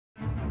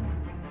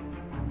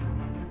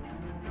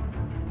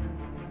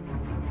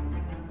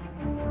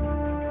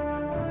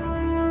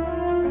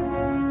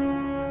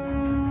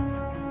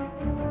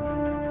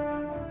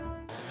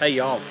Hey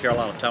y'all,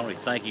 Carolina Tony,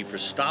 thank you for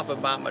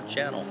stopping by my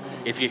channel.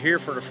 If you're here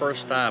for the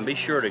first time, be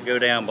sure to go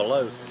down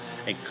below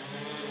and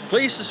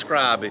please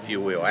subscribe if you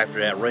will.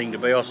 After that, ring the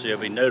bell so you'll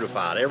be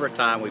notified every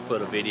time we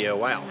put a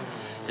video out.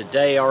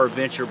 Today our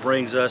adventure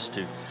brings us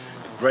to the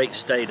great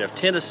state of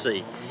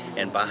Tennessee,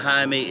 and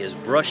behind me is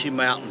Brushy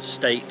Mountain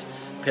State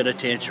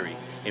Penitentiary.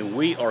 And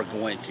we are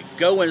going to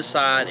go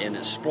inside and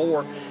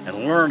explore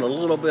and learn a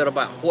little bit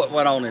about what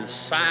went on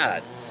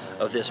inside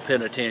of this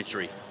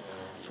penitentiary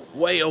for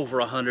way over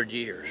 100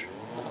 years.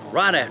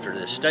 Right after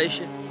this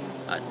station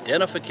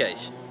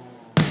identification.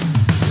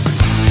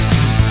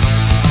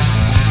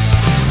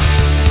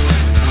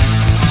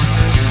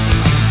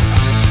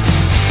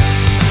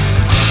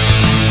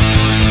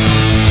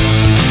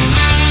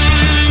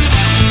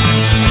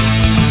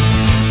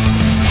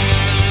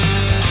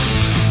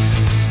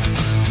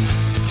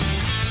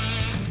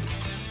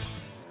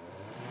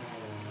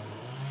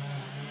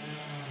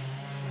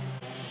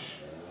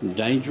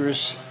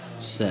 Dangerous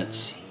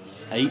since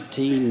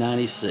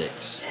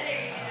 1896.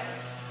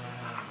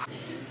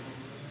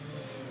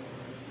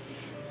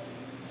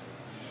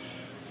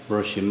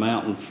 Brushy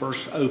Mountain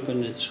first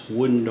opened its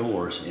wooden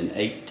doors in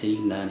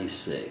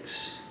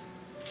 1896.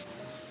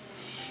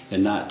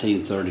 In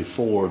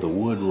 1934, the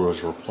wood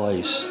was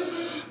replaced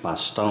by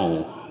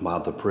stone by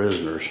the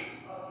prisoners.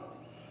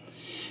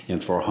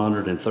 And for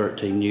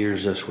 113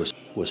 years, this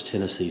was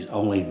Tennessee's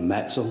only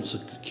maximum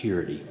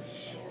security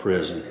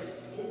prison.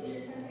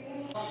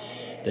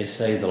 They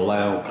say the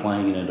loud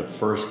clanging of the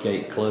first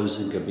gate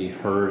closing could be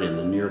heard in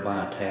the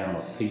nearby town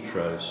of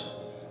Petros.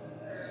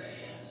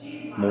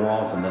 More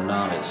often than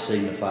not, it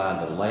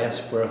signified the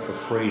last breath of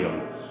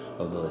freedom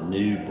of the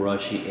new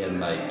Brushy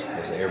inmate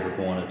was ever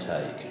going to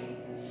take.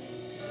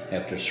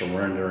 After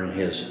surrendering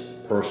his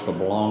personal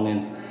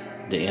belonging,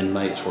 the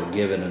inmates were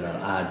given an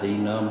ID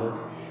number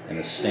and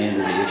a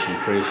standard issue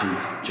prison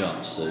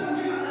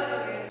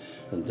jumpsuit.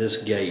 From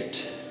this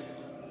gate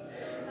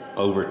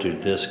over to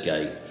this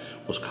gate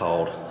was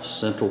called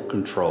Central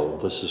Control.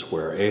 This is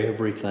where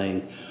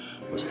everything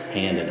was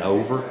handed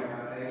over.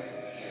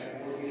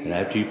 And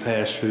after you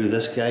passed through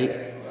this gate,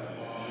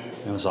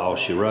 that was all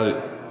she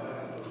wrote.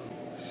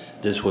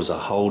 This was a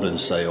holding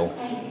cell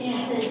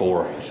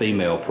for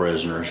female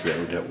prisoners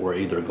that were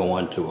either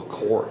going to a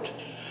court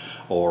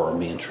or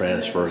being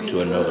transferred to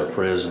another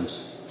prison.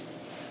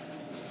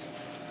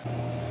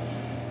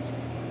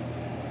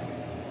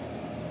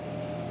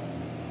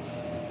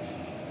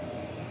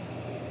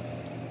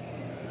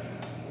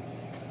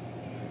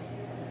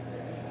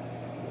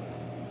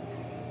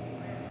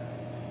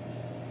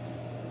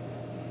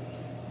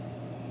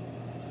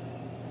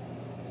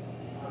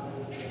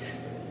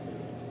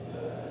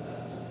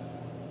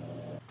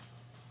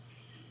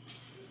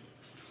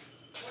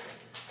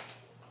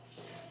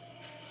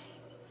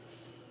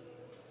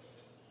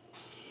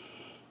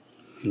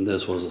 And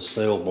this was a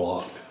cell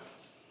block.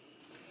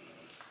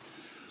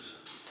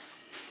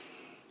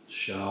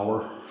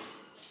 Shower.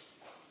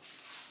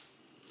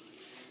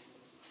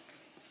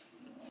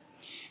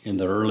 In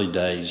the early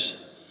days,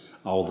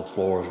 all the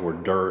floors were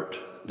dirt.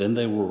 Then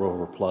they were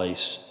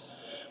replaced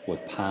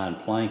with pine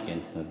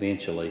planking,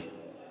 eventually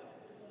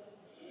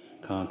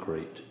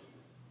concrete.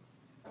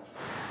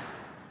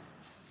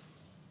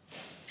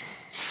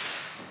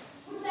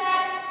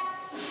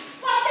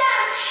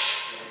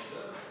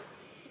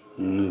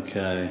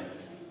 Okay.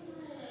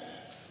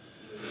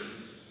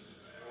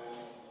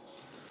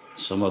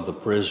 Some of the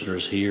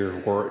prisoners here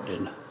worked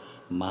in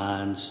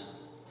mines,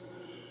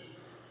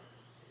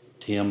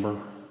 timber,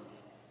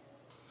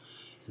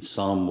 and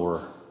some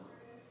were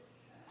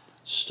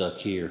stuck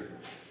here.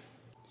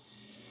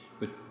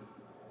 But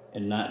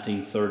in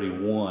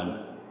 1931,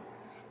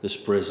 this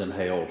prison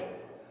held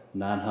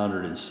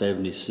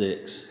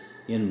 976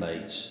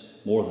 inmates,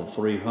 more than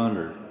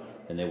 300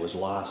 than it was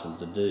licensed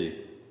to do.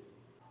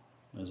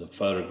 There's a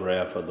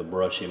photograph of the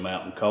Brushy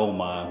Mountain coal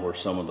mine where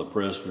some of the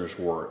prisoners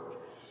worked,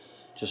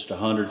 just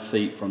 100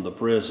 feet from the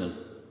prison.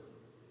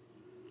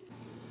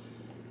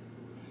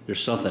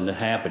 There's something that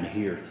happened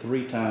here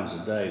 3 times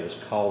a day. It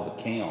was called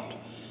the count.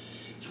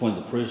 It's when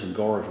the prison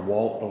guards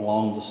walked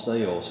along the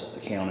cells,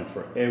 accounting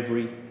for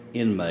every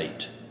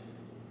inmate.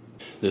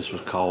 This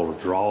was called a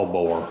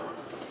drawbar.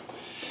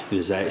 It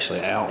is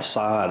actually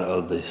outside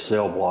of the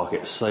cell block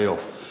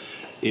itself.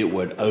 It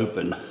would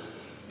open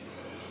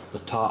the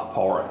top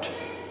part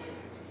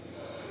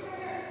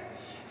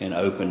and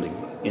open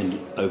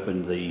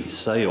the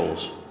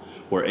cells,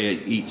 where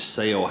each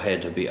cell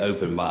had to be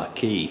opened by a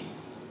key.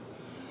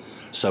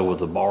 So with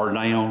the bar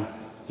down,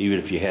 even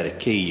if you had a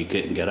key, you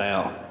couldn't get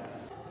out.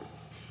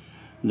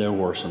 There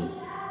were some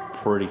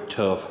pretty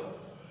tough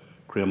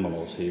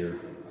criminals here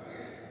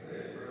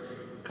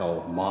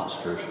called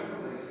monsters.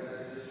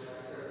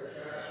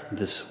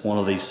 One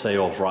of these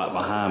cells right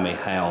behind me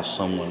housed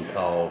someone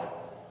called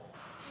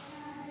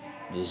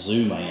the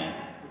Zoo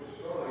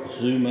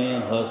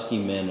Man Husky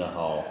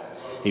Mendenhall.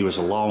 He was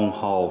a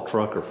long-haul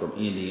trucker from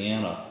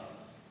Indiana,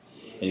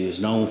 and he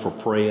was known for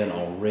preying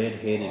on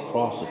red-headed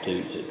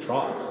prostitutes at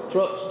truck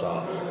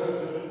stops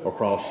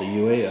across the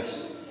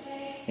U.S.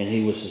 and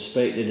he was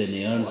suspected in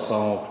the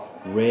unsolved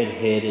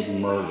red-headed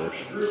murders,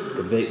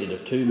 convicted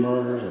of 2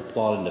 murders and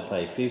plotting to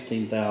pay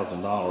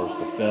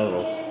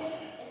 $15,000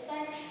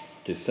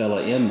 to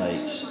fellow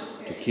inmates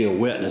to kill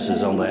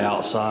witnesses on the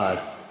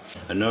outside.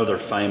 Another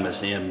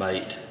famous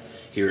inmate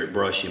here at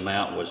Brushy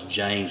Mountain was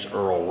James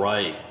Earl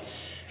Ray.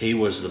 He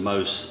was the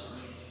most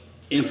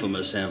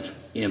infamous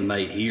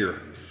inmate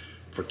here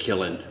for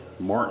killing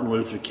Martin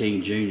Luther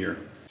King Jr.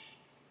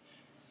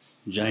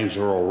 James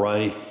Earl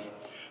Ray,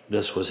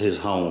 this was his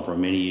home for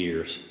many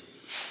years.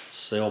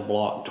 Cell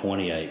block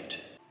 28.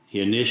 He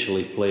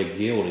initially pled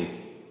guilty,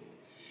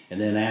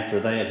 and then after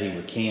that he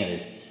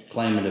recanted,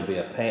 claiming to be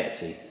a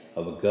patsy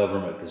of a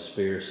government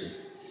conspiracy.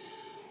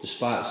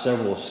 Despite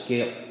several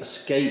escape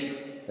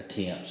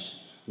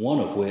attempts, one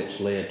of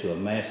which led to a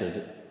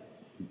massive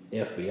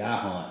FBI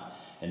hunt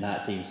in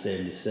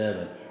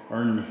 1977,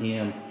 earning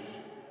him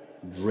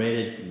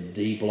dreaded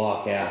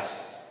D-block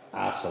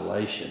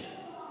isolation,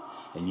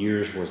 and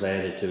years was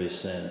added to his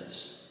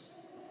sentence.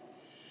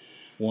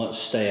 Once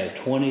stabbed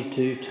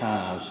 22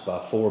 times by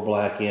 4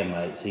 black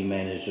inmates, he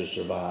managed to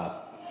survive.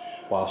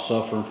 While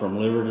suffering from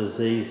liver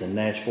disease in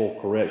Nashville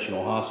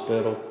Correctional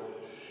Hospital,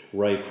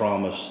 Ray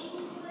promised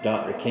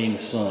Dr.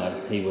 King's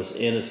son he was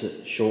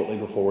innocent shortly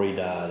before he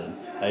died in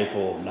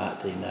April of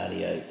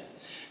 1998.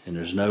 And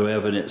there's no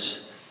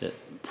evidence that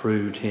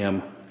proved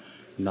him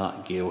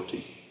not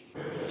guilty.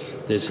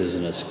 This is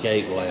an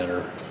escape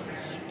ladder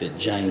that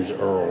James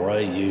Earl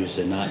Ray used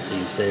in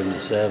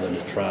 1977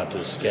 to try to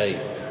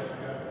escape.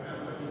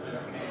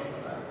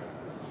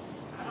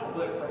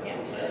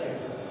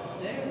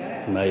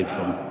 Made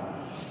from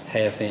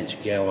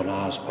half-inch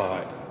galvanized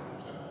pipe.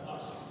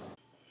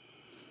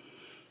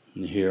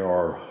 And here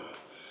are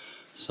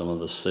some of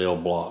the cell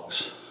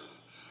blocks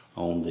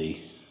on the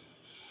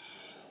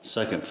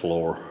second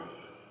floor.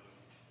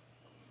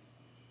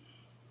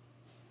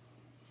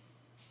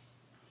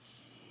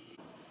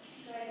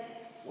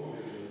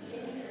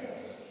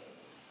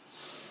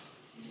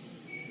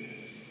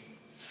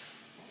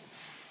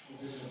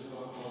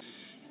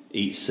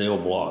 Each cell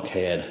block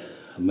had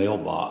a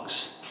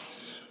mailbox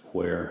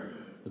where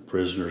the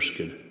prisoners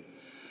could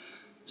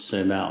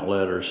send out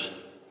letters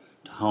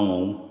to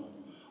home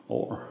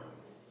or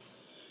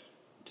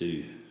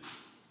to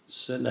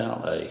send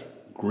out a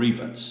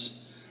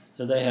grievance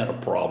that they had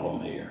a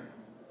problem here.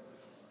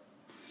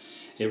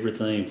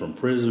 Everything from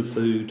prison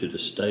food to the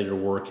state of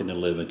working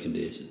and living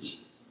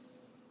conditions.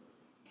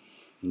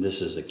 And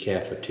this is the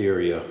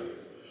cafeteria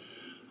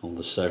on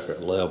the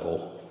second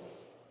level.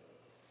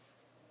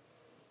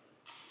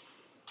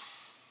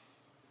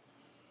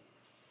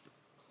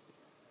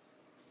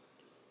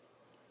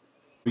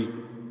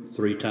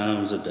 Three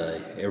times a day,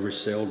 every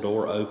cell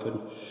door open,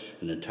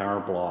 an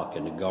entire block,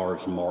 and the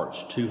guards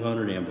marched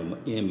 200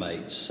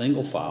 inmates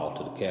single file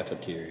to the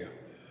cafeteria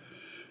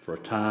for a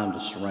time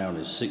to surround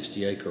his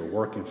 60-acre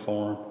working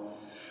farm,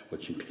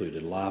 which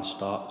included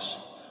livestock,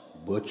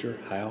 butcher,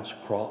 house,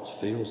 crops,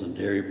 fields, and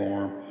dairy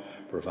barn,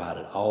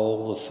 provided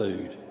all the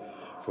food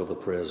for the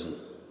prison.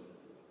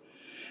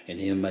 And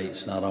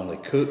inmates not only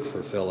cooked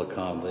for fellow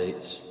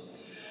convicts,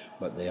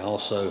 but they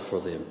also for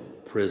the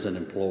prison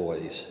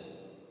employees.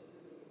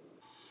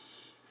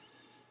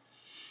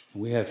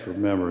 We have to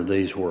remember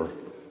these were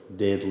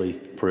deadly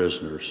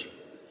prisoners.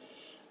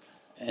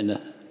 And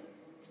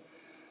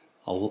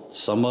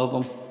some of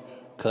them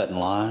cut in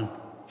line,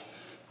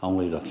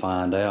 only to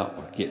find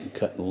out getting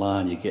cut in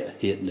line you get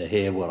hit in the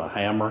head with a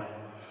hammer.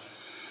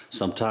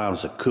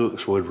 Sometimes the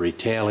cooks would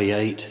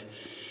retaliate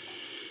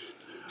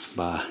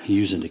by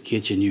using the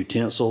kitchen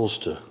utensils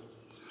to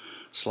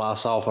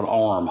slice off an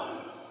arm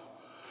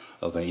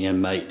of an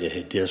inmate that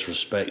had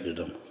disrespected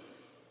them.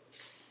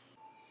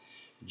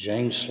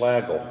 James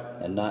Slagle,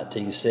 in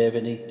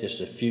 1970,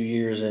 just a few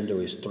years into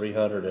his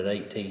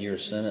 318-year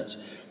sentence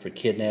for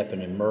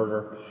kidnapping and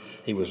murder,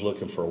 he was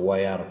looking for a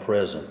way out of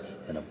prison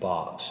in a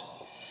box.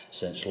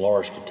 Since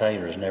large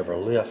containers never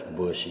left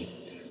Brushy,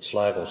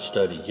 Slagle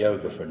studied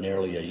yoga for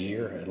nearly a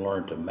year and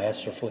learned to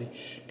masterfully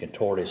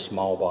contort his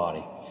small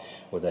body.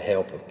 With the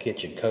help of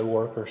kitchen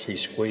co-workers, he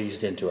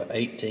squeezed into an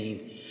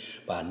 18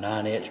 by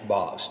 9-inch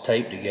box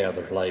taped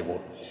together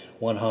labeled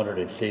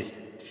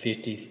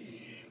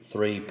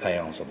 153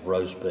 pounds of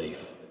roast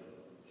beef.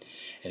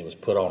 And it was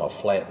put on a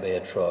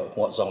flatbed truck.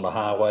 Once on the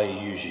highway, he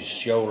used his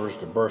shoulders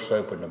to burst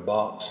open the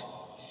box,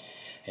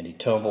 and he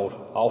tumbled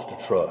off the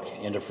truck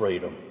into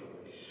freedom.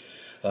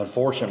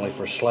 Unfortunately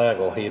for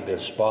Slagle, he had been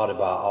spotted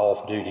by an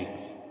off-duty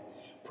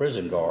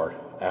prison guard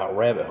out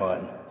rabbit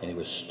hunting, and he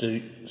was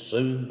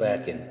soon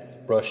back in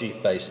Brushy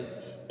facing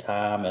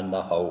time in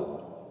the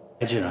hole.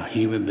 Imagine a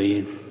human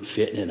being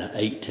fitting in an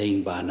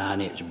 18 by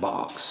 9-inch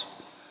box.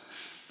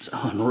 It's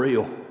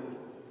unreal.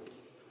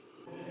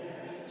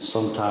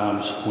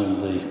 Sometimes when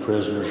the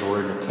prisoners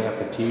were in the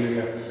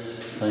cafeteria,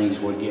 things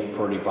would get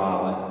pretty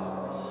violent.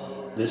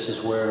 This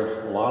is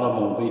where a lot of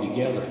them would be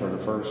together for the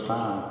first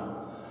time,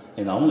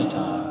 and the only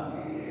time.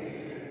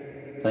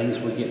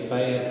 Things would get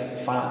bad,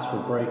 fights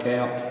would break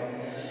out,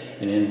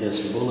 and in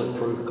this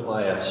bulletproof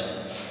glass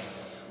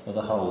with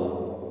a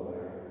hole,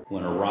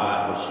 when a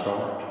riot would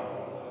start,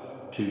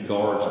 2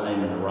 guards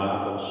aiming their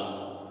rifles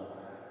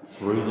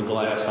through the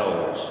glass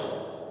holes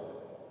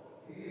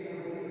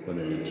with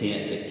an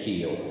intent to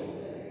kill.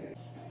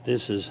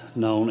 This is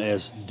known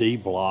as D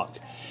block.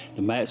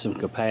 The maximum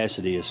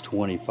capacity is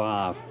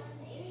 25.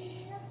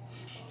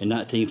 In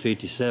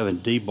 1957,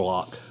 D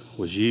block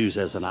was used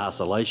as an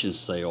isolation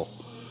cell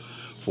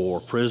for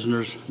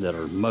prisoners that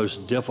are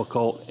most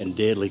difficult and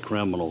deadly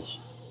criminals.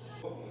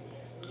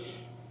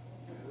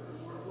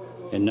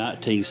 In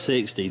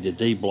 1960, the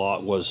D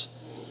block was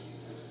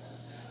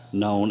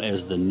known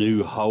as the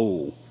new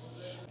hole.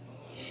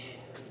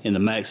 In the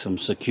maximum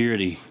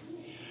security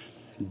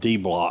D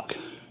block,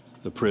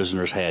 the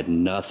prisoners had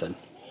nothing.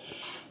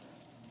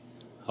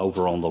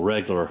 Over on the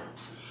regular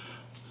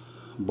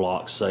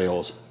block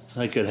cells,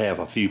 they could have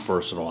a few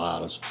personal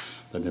items,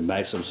 but the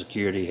maximum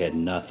security had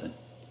nothing.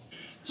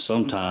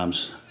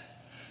 Sometimes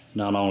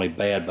not only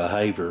bad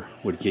behavior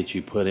would get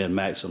you put in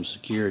maximum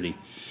security,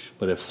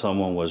 but if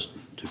someone was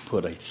to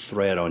put a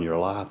threat on your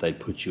life, they'd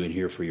put you in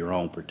here for your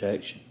own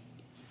protection.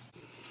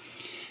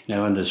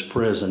 Now in this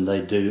prison,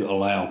 they do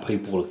allow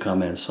people to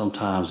come in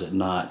sometimes at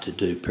night to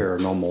do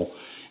paranormal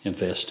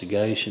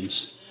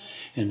investigations.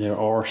 And there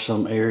are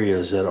some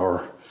areas that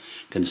are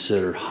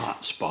considered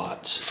hot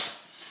spots.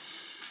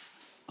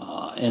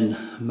 In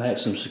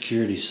maximum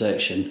security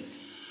section,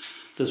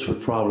 this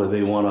would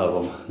probably be one of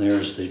them.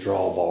 There's the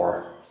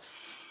drawbar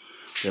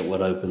that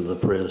would open the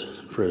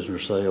prisoner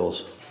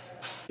cells.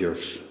 Your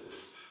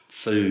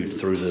food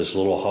through this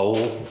little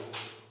hole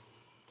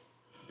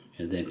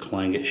and then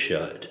clang it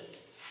shut.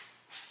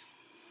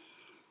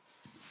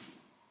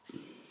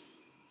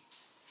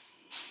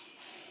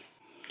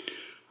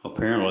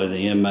 Apparently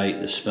the inmate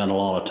that spent a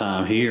lot of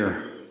time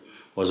here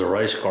was a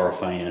race car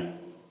fan.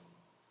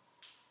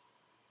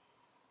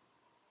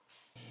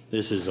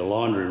 This is the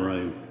laundry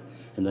room.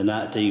 In the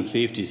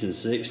 1950s and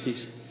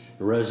 60s,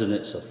 the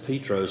residents of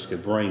Petros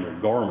could bring their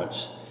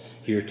garments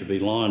here to be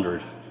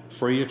laundered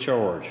free of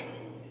charge.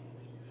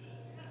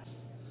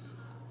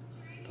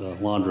 The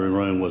laundry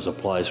room was a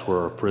place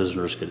where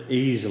prisoners could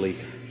easily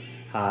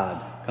hide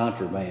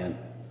contraband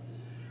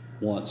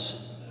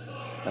once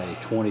a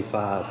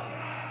 .25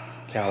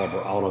 caliber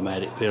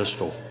automatic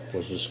pistol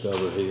was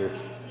discovered here.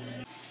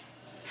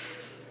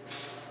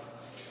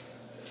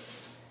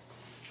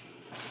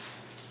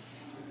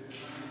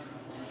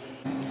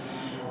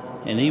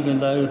 And even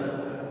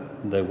though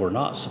they were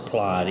not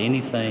supplied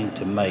anything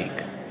to make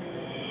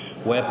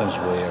weapons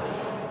with,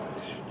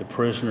 the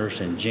prisoners,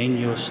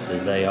 ingenious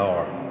that they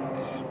are,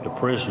 the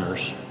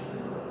prisoners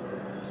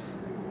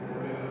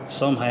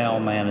somehow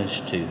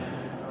managed to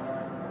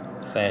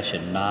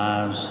fashion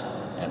knives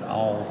and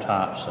all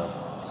types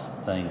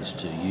of things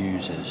to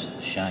use as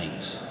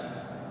shanks.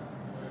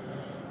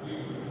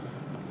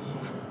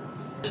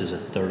 This is a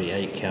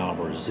 .38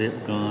 caliber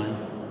zip gun,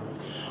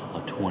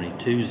 a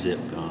 .22 zip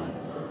gun,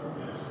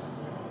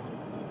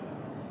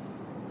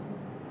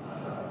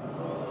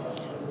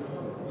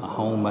 a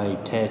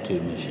homemade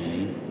tattoo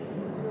machine,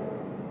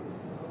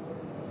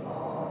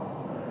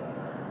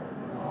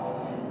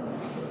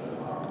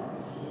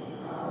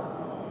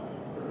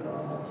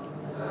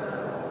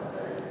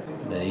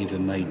 they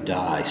even made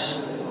dice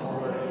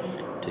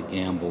to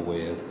gamble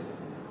with.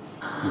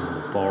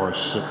 A bar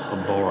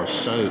of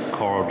soap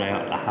carved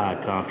out to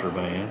hide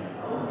contraband,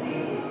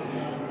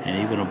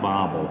 and even a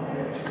Bible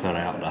cut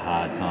out to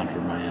hide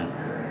contraband.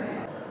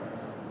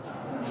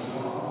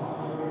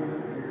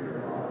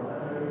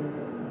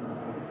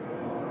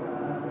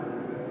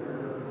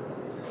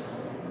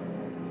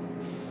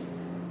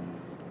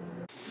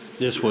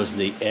 This was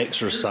the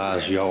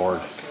exercise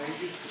yard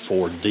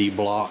for D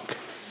block.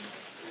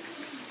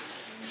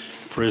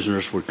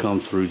 Prisoners would come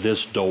through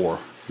this door.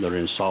 They're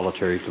in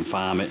solitary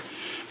confinement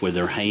with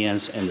their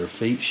hands and their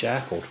feet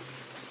shackled.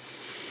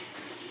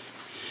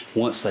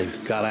 Once they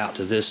got out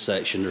to this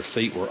section, their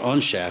feet were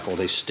unshackled.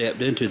 They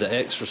stepped into the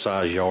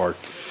exercise yard,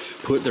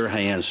 put their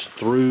hands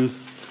through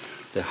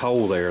the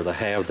hole there. They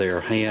have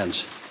their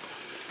hands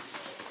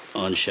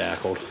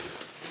unshackled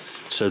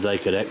so they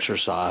could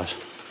exercise.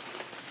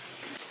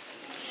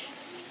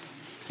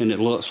 And it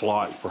looks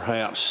like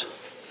perhaps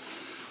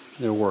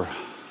there were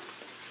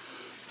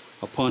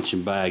a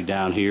punching bag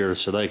down here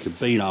so they could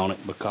beat on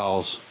it,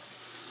 because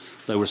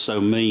they were so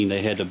mean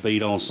they had to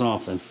beat on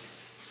something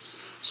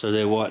so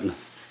they wouldn't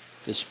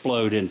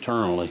explode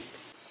internally.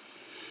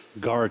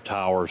 Guard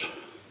towers,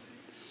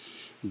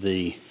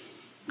 the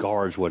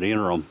guards would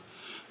enter them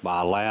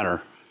by a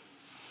ladder,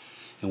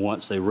 and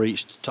once they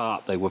reached the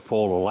top they would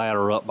pull the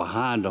ladder up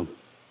behind them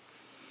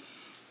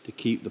to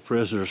keep the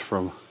prisoners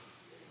from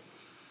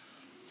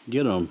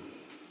getting them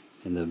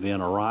in the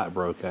event a riot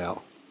broke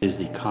out. Is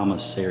the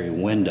commissary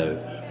window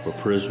where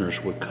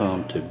prisoners would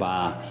come to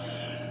buy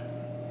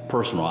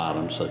personal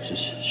items such as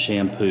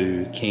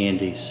shampoo,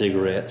 candy,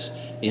 cigarettes,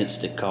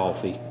 instant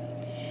coffee.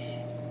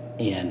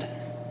 And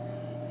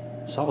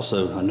it's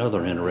also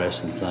another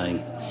interesting thing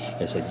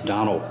is that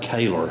Donald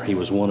Kaler, he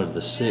was one of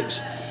the 6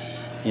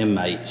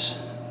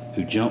 inmates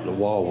who jumped the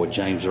wall with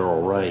James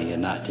Earl Ray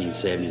in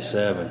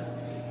 1977.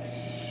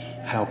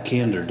 how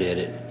Kinder did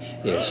it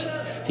is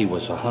he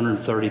was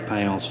 130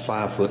 pounds,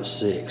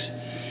 5'6".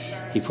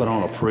 He put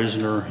on a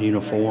prisoner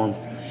uniform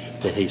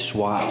that he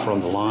swiped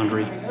from the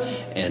laundry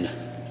and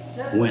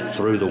went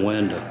through the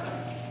window.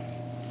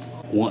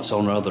 Once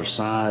on the other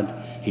side,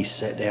 he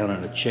sat down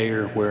in a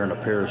chair wearing a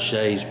pair of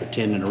shades,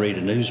 pretending to read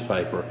a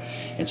newspaper,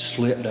 and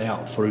slipped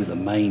out through the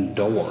main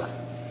door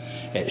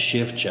at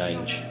shift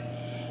change,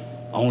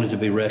 only to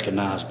be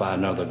recognized by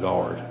another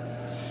guard.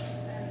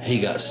 He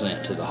got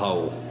sent to the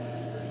hole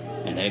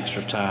and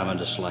extra time in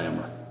the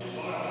slammer.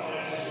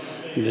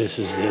 This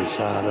is the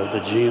inside of the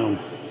gym,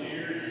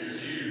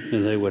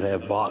 and they would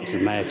have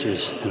boxing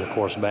matches and of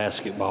course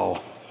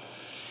basketball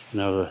and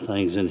other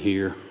things in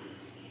here,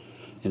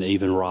 and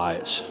even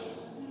riots,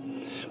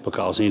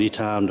 because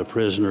anytime the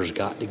prisoners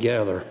got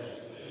together,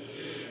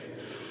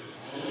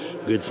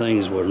 good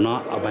things were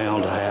not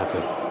bound to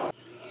happen.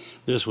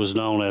 This was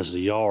known as the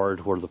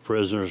yard, where the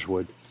prisoners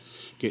would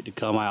get to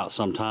come out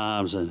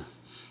sometimes and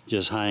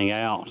just hang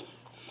out.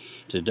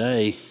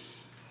 Today,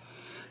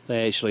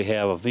 they actually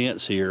have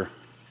events here,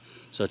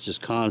 such as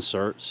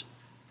concerts.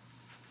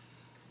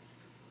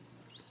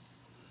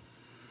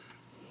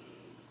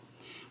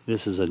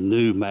 This is a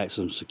new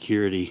maximum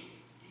security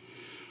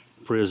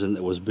prison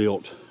that was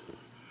built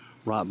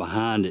right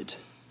behind it,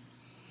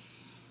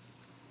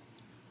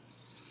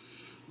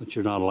 but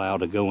you're not allowed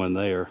to go in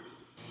there.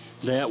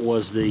 That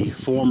was the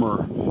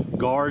former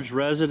guards'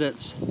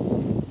 residence,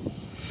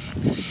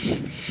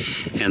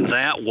 and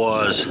that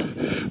was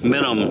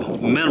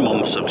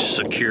minimum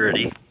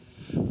security,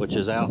 which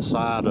is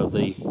outside of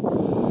the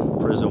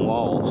prison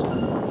walls.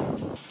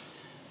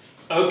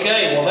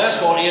 Okay, well, that's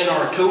going to end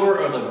our tour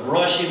of the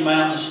Brushy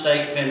Mountain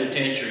State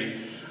Penitentiary.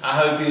 I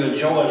hope you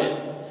enjoyed it.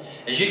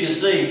 As you can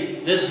see,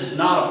 this is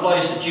not a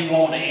place that you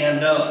want to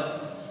end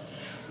up.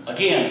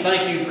 Again,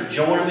 thank you for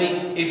joining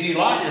me. If you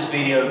like this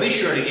video, be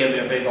sure to give me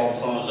a big old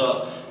thumbs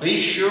up. Be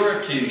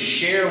sure to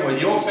share with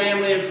your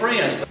family and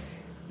friends.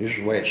 This is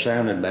the way it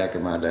sounded back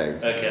in my day.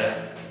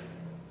 Okay.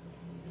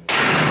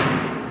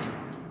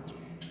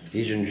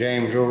 He's in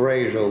James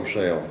O'Rea's old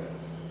cell.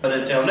 But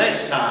until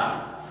next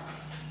time,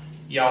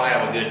 y'all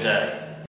have a good day.